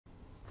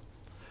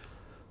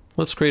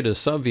Let's create a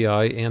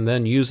sub-VI and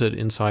then use it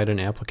inside an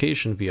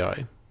application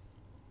VI.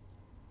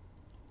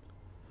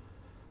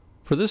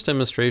 For this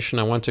demonstration,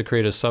 I want to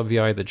create a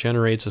sub-VI that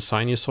generates a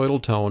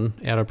sinusoidal tone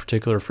at a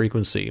particular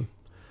frequency.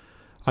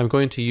 I'm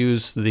going to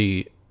use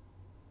the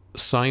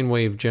sine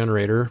wave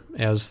generator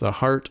as the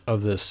heart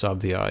of this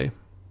sub-VI.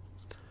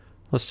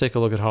 Let's take a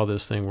look at how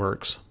this thing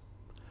works.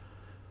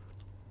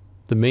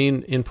 The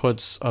main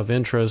inputs of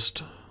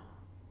interest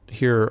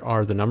here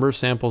are the number of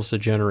samples to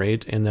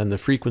generate and then the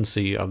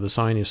frequency of the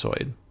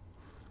sinusoid.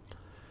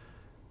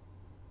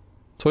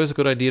 It's always a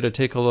good idea to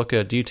take a look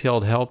at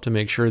detailed help to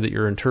make sure that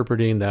you're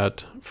interpreting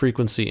that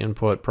frequency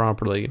input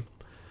properly.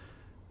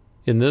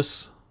 In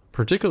this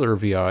particular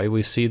VI,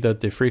 we see that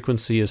the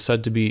frequency is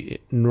said to be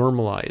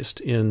normalized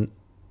in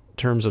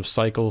terms of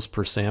cycles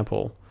per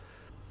sample.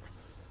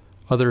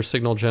 Other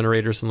signal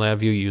generators in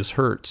LabVIEW use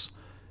hertz.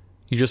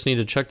 You just need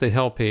to check the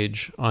help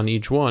page on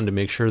each one to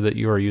make sure that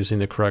you are using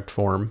the correct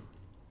form.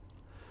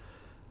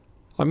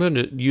 I'm going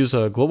to use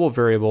a global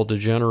variable to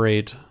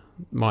generate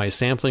my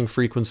sampling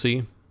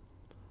frequency.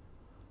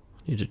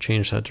 Need to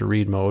change that to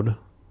read mode.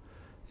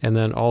 And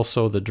then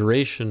also the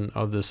duration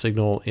of the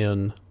signal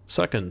in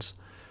seconds.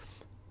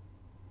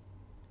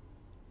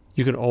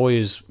 You can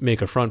always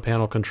make a front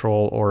panel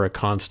control or a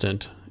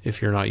constant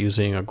if you're not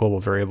using a global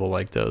variable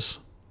like this.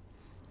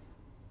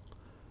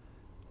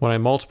 When I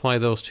multiply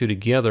those two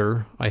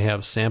together, I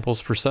have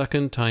samples per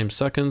second times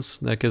seconds.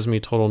 That gives me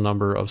total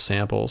number of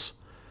samples.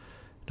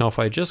 Now if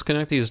I just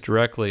connect these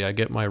directly, I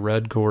get my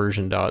red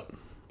coercion dot.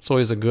 It's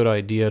always a good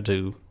idea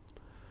to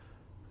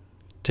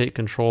take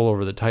control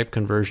over the type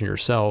conversion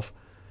yourself.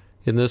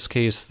 In this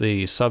case,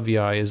 the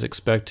sub-VI is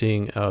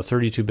expecting a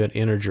 32-bit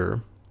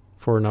integer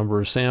for a number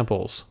of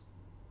samples.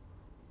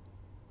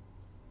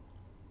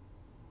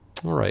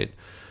 All right.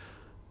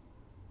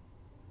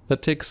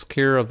 That takes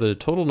care of the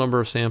total number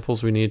of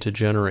samples we need to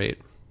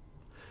generate.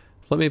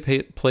 Let me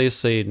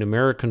place a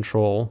numeric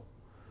control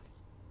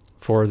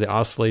for the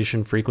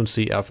oscillation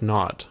frequency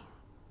F0.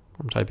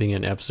 I'm typing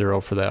in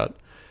F0 for that.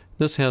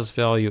 This has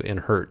value in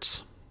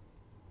hertz.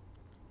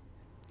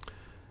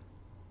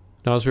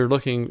 Now, as we were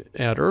looking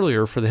at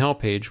earlier for the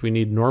help page, we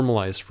need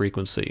normalized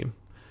frequency.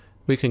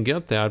 We can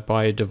get that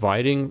by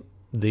dividing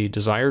the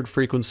desired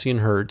frequency in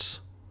hertz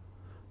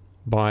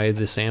by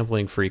the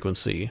sampling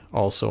frequency,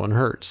 also in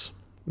hertz.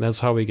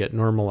 That's how we get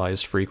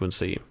normalized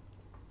frequency.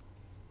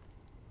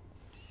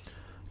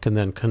 Can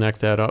then connect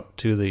that up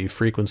to the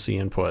frequency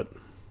input.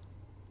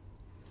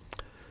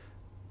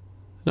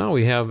 Now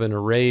we have an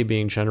array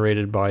being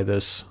generated by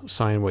this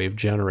sine wave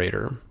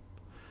generator.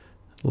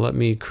 Let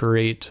me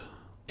create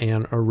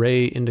an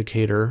array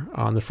indicator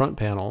on the front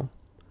panel.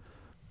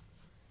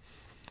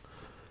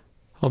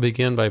 I'll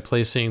begin by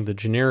placing the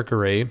generic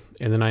array,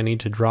 and then I need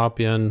to drop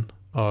in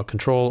a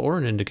control or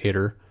an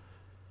indicator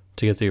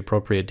to get the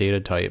appropriate data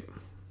type.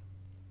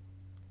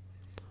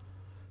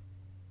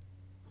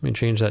 Let me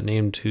change that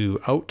name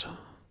to out.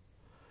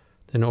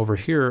 Then over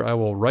here I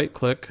will right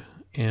click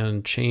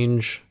and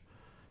change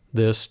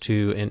this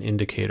to an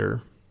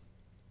indicator.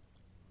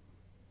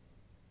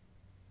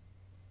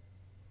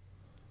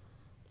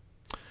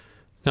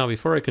 Now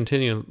before I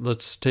continue,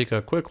 let's take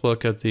a quick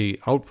look at the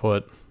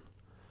output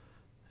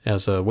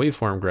as a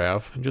waveform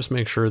graph and just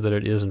make sure that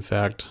it is in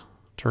fact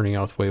turning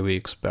out the way we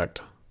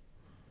expect.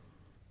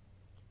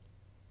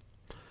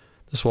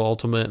 This will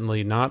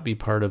ultimately not be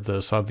part of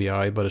the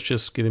sub-VI, but it's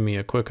just giving me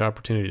a quick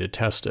opportunity to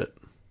test it.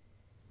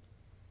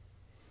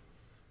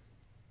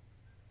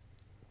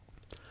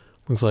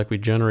 Looks like we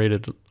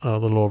generated a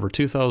little over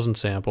 2,000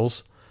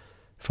 samples.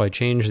 If I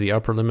change the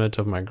upper limit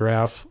of my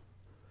graph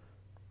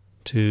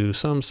to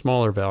some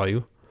smaller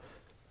value,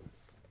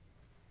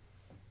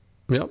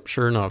 yep,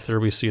 sure enough, there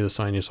we see the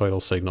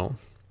sinusoidal signal.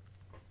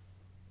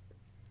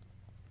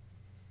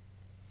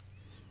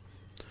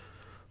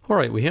 All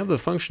right, we have the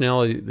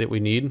functionality that we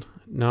need.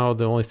 Now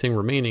the only thing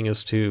remaining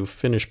is to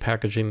finish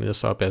packaging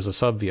this up as a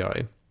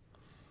sub-VI.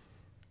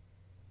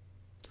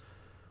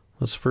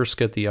 Let's first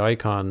get the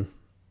icon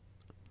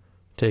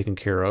taken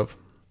care of.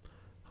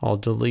 I'll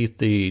delete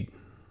the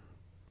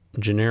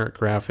generic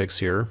graphics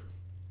here.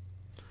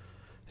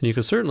 And you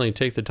can certainly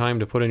take the time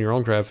to put in your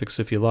own graphics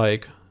if you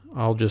like.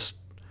 I'll just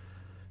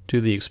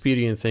do the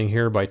expedient thing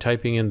here by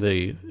typing in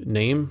the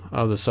name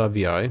of the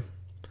sub-VI.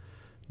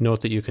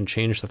 Note that you can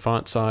change the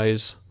font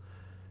size.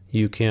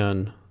 You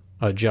can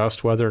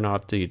adjust whether or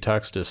not the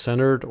text is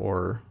centered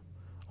or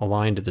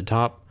aligned at the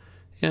top.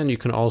 And you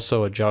can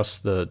also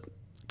adjust the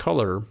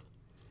color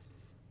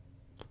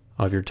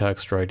of your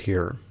text right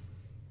here.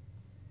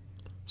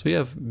 So you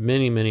have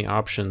many, many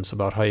options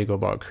about how you go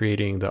about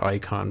creating the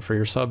icon for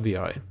your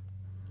sub-VI.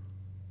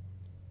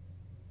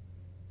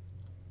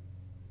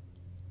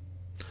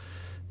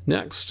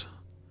 Next,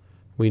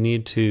 we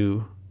need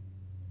to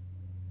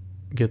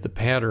get the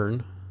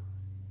pattern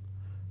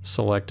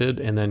selected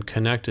and then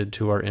connected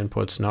to our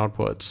inputs and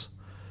outputs.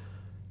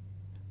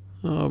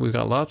 We've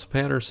got lots of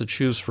patterns to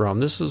choose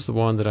from. This is the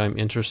one that I'm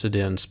interested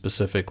in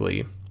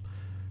specifically.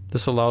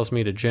 This allows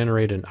me to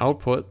generate an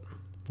output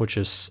which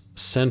is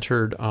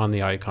centered on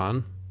the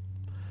icon,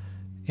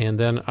 and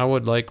then I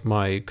would like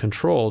my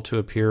control to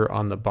appear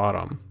on the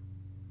bottom.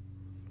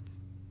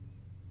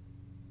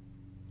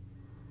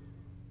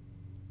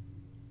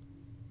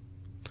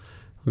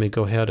 Let me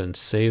go ahead and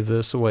save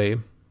this away,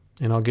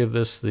 and I'll give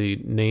this the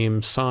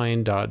name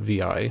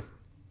sign.vi.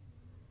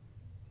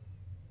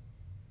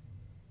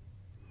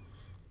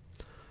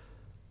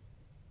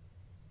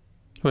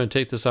 I'm going to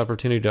take this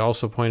opportunity to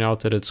also point out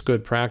that it's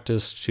good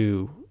practice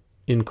to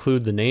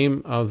include the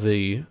name of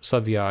the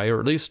subVI, or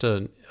at least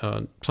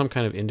some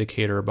kind of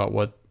indicator about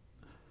what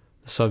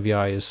the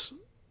subVI is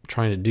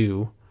trying to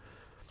do.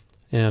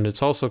 And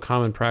it's also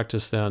common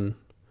practice then,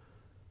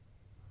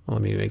 well,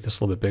 let me make this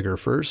a little bit bigger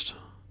first.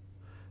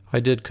 I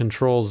did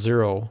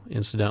Control-0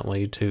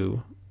 incidentally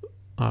to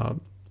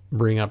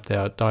bring up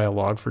that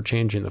dialog for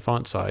changing the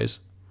font size.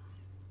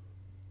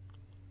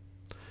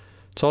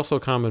 It's also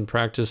common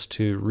practice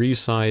to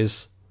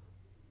resize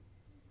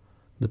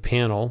the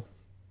panel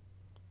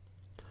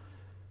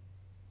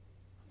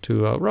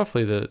to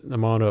roughly the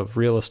amount of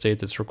real estate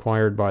that's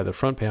required by the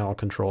front panel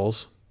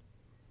controls.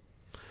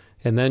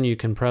 And then you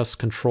can press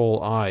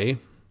Control-I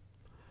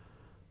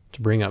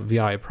to bring up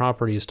VI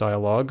Properties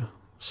dialog,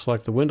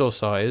 select the window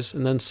size,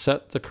 and then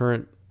set the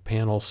current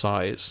panel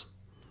size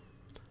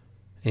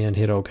and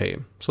hit OK.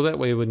 So that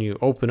way when you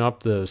open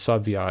up the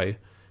subVI,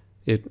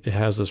 it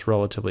has this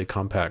relatively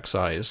compact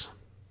size.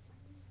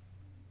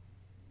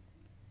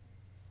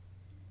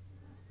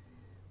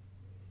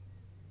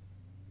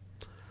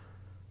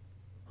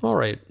 All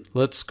right,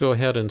 let's go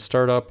ahead and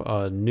start up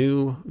a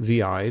new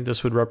VI.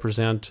 This would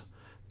represent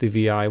the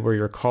VI where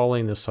you're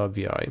calling the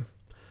subVI.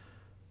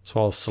 So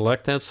I'll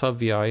select that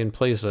subVI and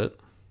place it.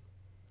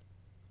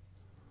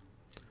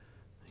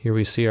 Here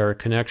we see our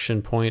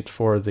connection point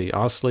for the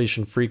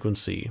oscillation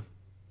frequency.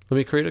 Let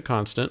me create a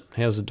constant. It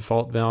has a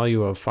default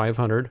value of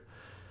 500.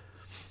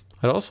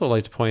 I'd also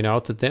like to point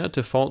out that that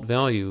default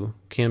value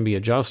can be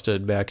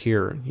adjusted back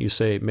here. You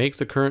say make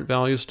the current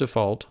values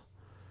default,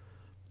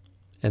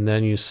 and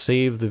then you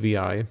save the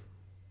VI,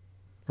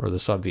 or the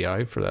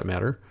subVI for that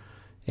matter,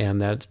 and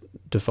that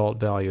default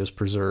value is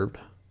preserved.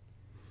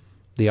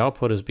 The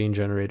output is being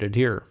generated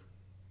here.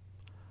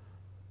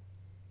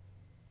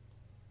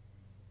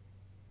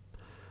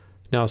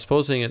 Now,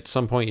 supposing at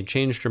some point you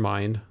changed your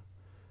mind,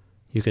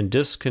 you can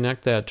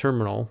disconnect that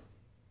terminal.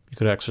 You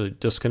could actually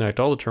disconnect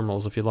all the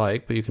terminals if you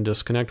like, but you can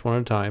disconnect one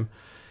at a time,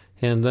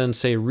 and then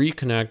say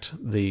reconnect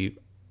the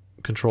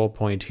control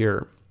point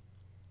here.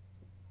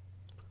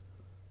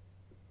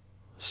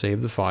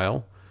 Save the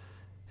file,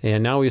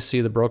 and now we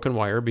see the broken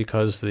wire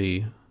because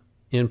the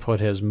input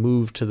has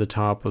moved to the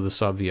top of the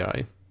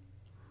subVI.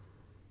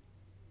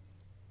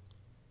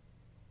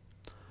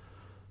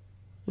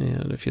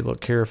 And if you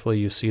look carefully,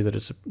 you see that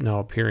it's now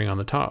appearing on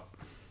the top.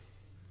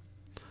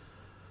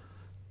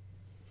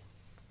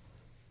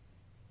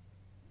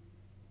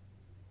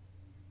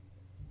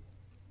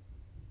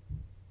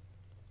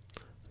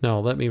 Now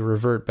let me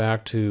revert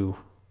back to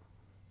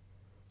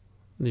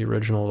the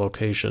original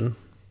location.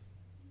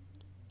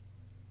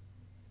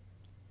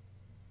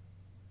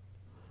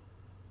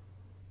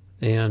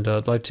 And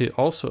I'd like to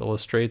also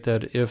illustrate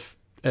that if,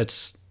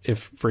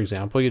 for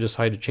example, you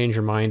decide to change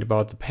your mind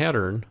about the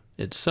pattern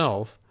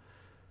itself,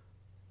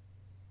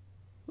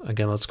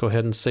 again, let's go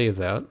ahead and save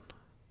that.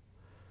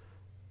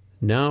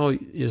 Now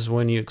is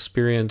when you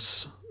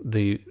experience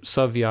the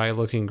subVI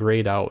looking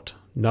grayed out.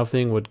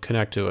 Nothing would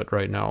connect to it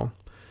right now.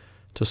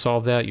 To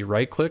solve that, you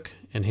right-click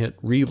and hit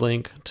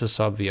Relink to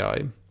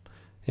subVI,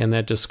 and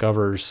that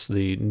discovers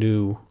the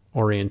new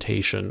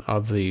orientation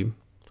of the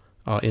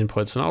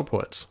inputs and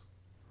outputs.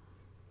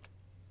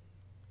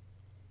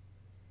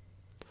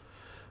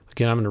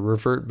 Again, I'm going to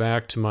revert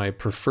back to my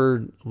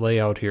preferred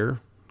layout here.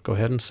 Go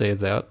ahead and save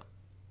that.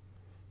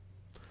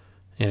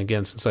 And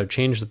again, since I've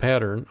changed the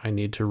pattern, I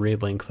need to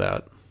relink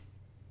that.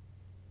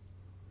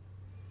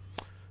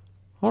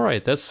 All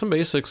right, that's some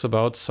basics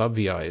about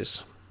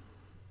subVIs.